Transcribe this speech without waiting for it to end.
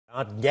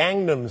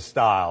Gangnam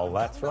Style,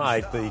 that's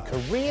right, the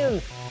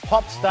Korean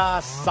pop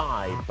star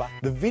Psy. But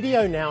the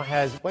video now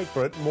has, wait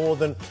for it, more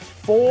than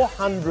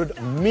 400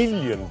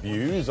 million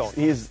views.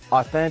 He's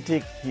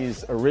authentic,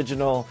 he's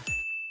original.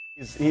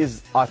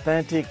 He's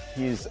authentic,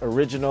 he's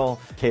original.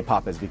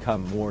 K-pop has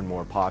become more and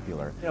more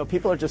popular. You know,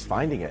 people are just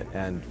finding it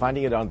and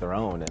finding it on their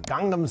own.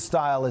 Gangnam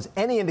Style is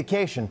any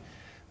indication,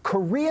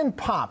 Korean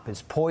pop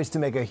is poised to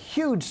make a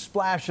huge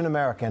splash in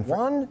America. And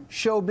one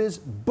showbiz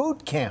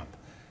boot camp,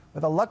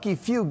 where the lucky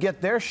few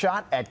get their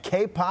shot at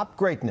K-pop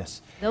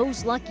greatness.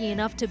 Those lucky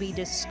enough to be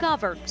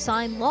discovered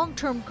sign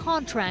long-term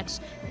contracts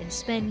and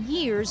spend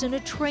years in a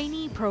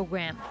trainee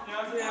program.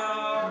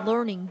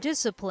 Learning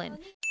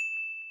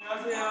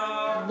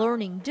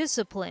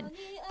discipline,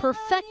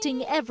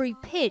 perfecting every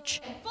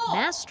pitch,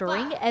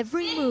 mastering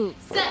every move.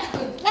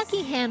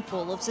 Lucky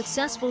handful of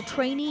successful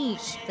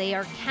trainees. They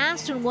are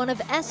cast in one of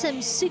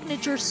SM's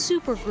signature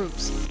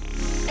supergroups.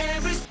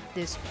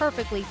 This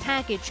perfectly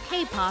packaged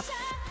K-pop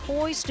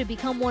poised to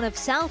become one of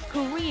South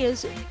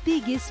Korea's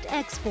biggest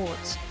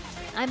exports.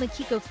 I'm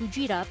Akiko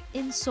Fujita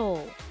in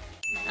Seoul.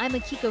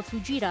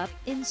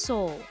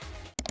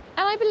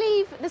 And I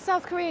believe the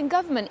South Korean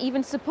government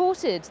even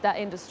supported that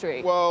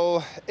industry.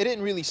 Well, it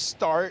didn't really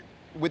start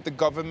with the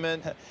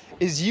government.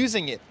 Is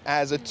using it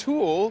as a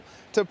tool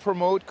to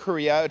promote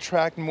Korea,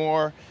 attract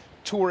more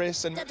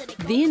tourists. And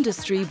the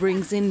industry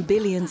brings in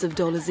billions of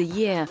dollars a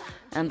year,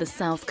 and the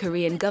South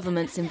Korean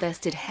government's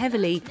invested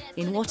heavily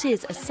in what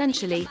is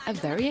essentially a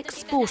very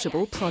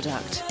exportable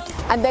product.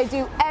 And they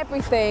do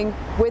everything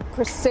with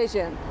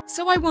precision.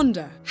 So I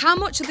wonder, how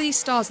much are these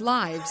stars'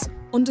 lives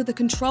under the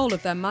control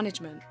of their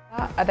management?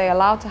 Are they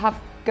allowed to have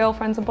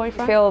girlfriends and boyfriends?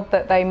 I feel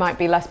that they might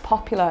be less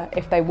popular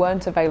if they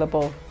weren't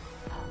available.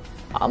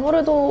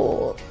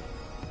 The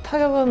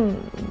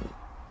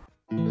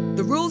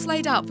rules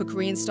laid out for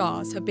Korean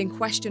stars have been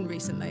questioned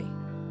recently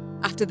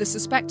after the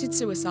suspected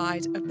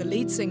suicide of the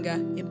lead singer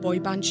in boy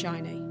band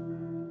SHINee.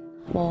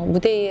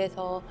 무대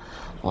위에서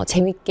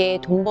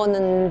재밌게 돈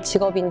버는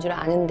직업인 줄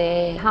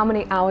아는데 How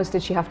many hours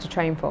did she have to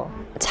train for?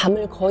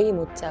 잠을 거의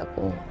못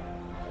자고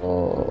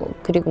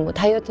그리고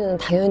다이어트는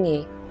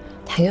당연히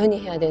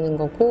해야 되는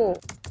거고.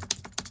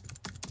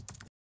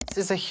 This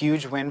is a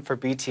huge win for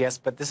BTS,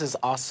 but this is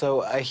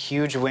also a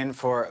huge win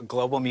for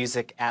global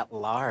music at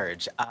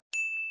large.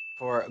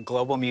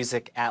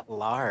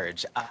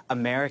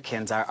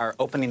 Americans are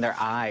opening their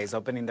eyes,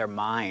 opening their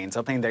minds,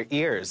 opening their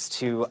ears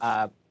to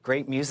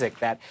great music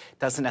that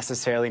doesn't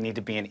necessarily need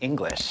to be in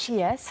English.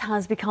 BTS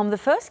has become the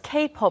first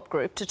K-pop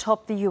group to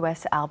top the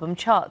US album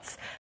charts.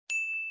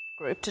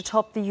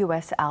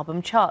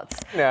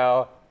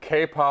 Now,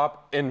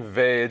 K-pop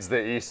invades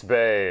the East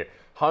Bay.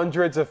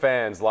 Hundreds of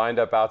fans lined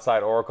up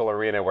outside Oracle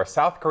Arena where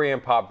South Korean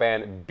pop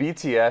band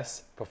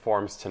BTS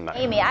performs tonight.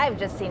 Amy, I've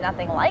just seen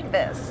nothing like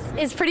this.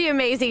 It's pretty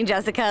amazing,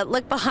 Jessica.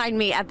 Look behind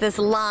me at this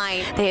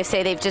line. They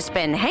say they've just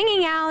been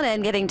hanging out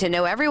and getting to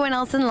know everyone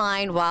else in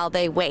line while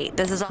they wait.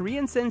 This is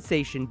Korean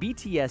sensation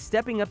BTS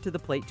stepping up to the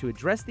plate to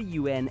address the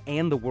UN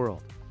and the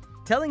world,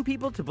 telling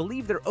people to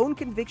believe their own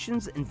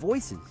convictions and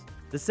voices.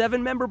 The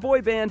 7-member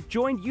boy band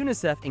joined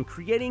UNICEF in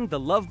creating the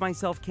Love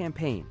Myself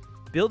campaign,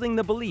 building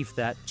the belief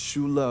that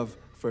true love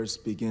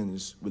first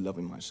begins with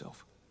loving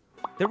myself.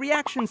 The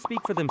reactions speak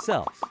for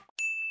themselves.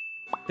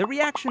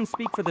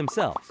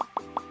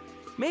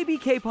 Maybe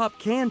K-pop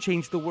can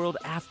change the world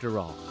after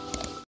all.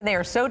 They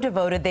are so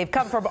devoted. They've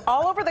come from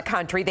all over the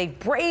country. They've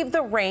braved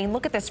the rain.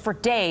 Look at this for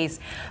days.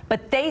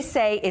 But they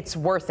say it's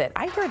worth it.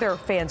 I hear their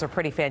fans are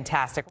pretty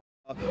fantastic.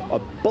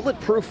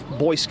 Bulletproof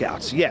Boy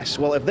Scouts, yes.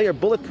 Well, if they are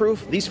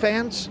bulletproof, these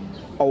fans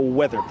are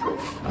weatherproof.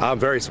 I'm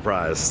very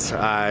surprised.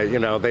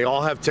 They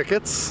all have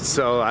tickets,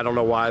 so I don't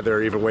know why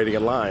they're even waiting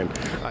in line.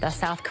 The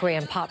South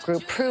Korean pop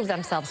group proved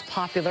themselves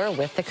popular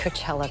with the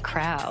Coachella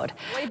crowd.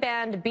 Boy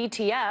band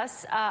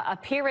BTS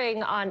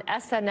appearing on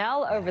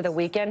SNL over the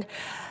weekend.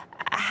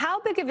 How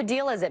big of a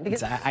deal is it?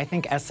 Because I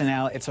think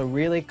SNL, it's a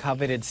really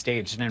coveted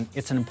stage, and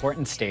it's an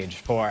important stage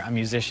for a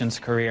musician's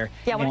career.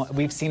 Yeah,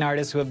 we've seen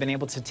artists who have been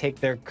able to take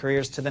their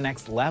careers to the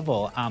next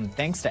level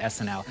thanks to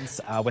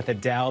SNL. With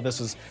Adele, this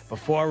was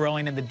before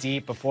Rolling in the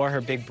Deep, before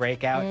her big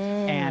breakout,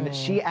 and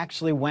she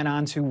actually went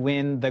on to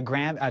win the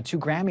 2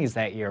 Grammys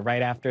that year,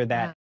 right after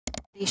that.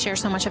 They share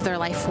so much of their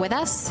life with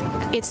us.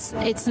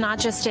 It's not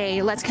just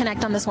a let's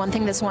connect on this one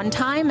thing this one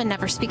time and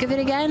never speak of it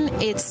again.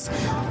 It's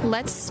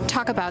let's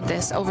talk about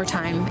this over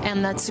time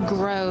and let's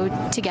grow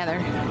together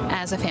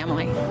as a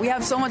family. We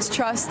have so much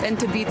trust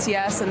into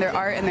BTS and their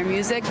art and their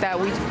music that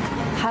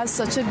has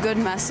such a good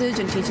message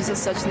and teaches us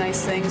such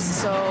nice things.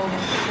 So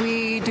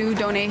we do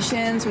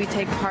donations, we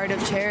take part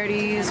of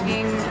charities.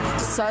 Being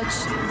such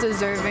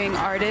deserving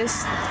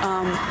artists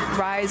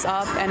rise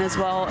up and as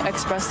well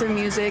express their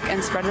music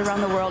and spread it around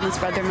the world and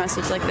spread their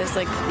message like this.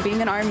 Like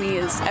being an ARMY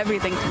is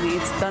everything to me.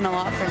 It's done a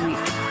lot for me.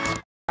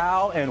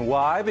 How and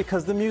why?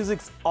 Because the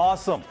music's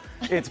awesome.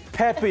 It's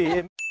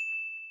peppy.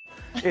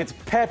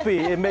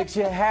 It makes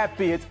you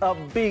happy. It's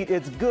upbeat.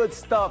 It's good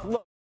stuff.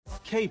 Look.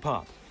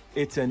 K-pop.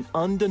 It's an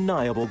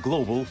undeniable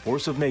global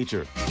force of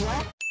nature.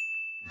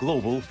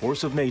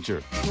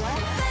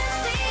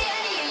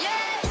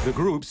 The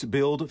groups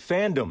build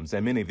fandoms,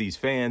 and many of these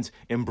fans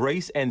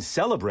embrace and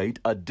celebrate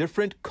a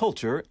different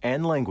culture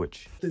and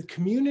language. The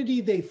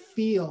community they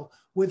feel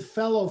with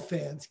fellow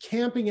fans,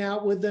 camping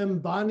out with them,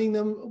 bonding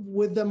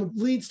with them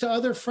leads to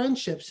other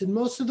friendships. And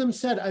most of them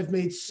said, I've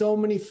made so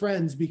many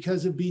friends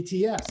because of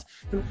BTS.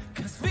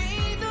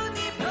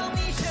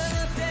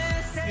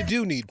 You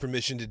do need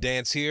permission to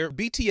dance here.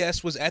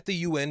 BTS was at the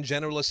UN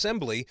General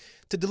Assembly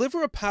to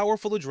deliver a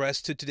powerful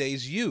address to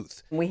today's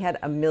youth. We had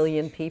 1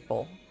 million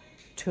people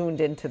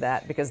tuned into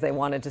that because they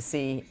wanted to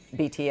see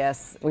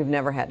BTS. We've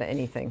never had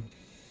anything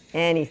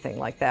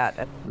like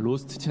that.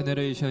 로스트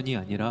제너레이션이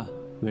아니라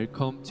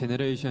웰컴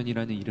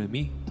제너레이션이라는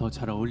이름이 더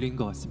잘 어울린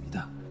것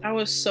같습니다. I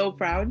was so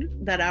proud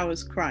that I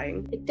was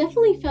crying. It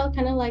definitely felt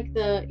kind of like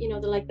the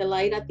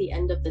light at the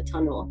end of the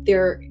tunnel.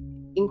 They're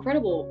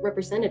incredible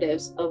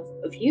representatives of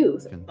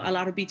youth. A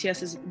lot of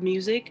BTS's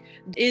music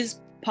is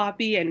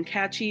poppy and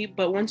catchy,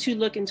 but once you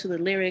look into the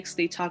lyrics,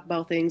 they talk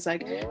about things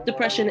like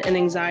depression and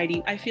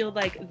anxiety. I feel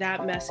like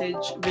that message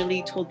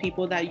really told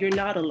people that you're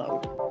not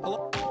alone.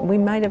 We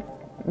might have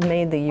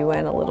made the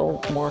UN a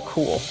little more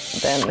cool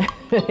than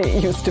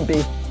it used to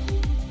be.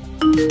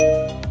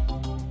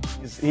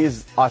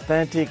 He's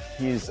authentic,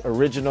 he's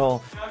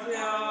original.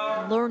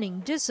 Learning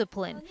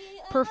discipline,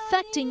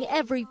 perfecting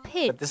every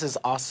pitch. But this is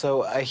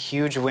also a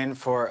huge win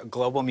for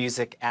global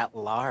music at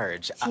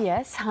large.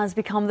 BTS has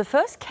become the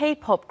first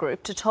K-pop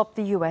group to top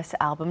the US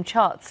album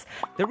charts.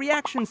 The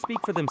reactions speak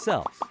for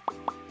themselves.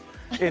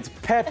 It's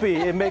peppy,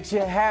 it makes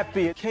you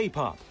happy.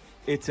 K-pop,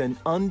 it's an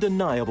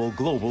undeniable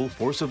global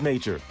force of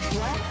nature.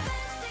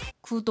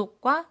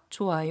 구독과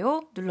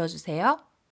좋아요 눌러주세요.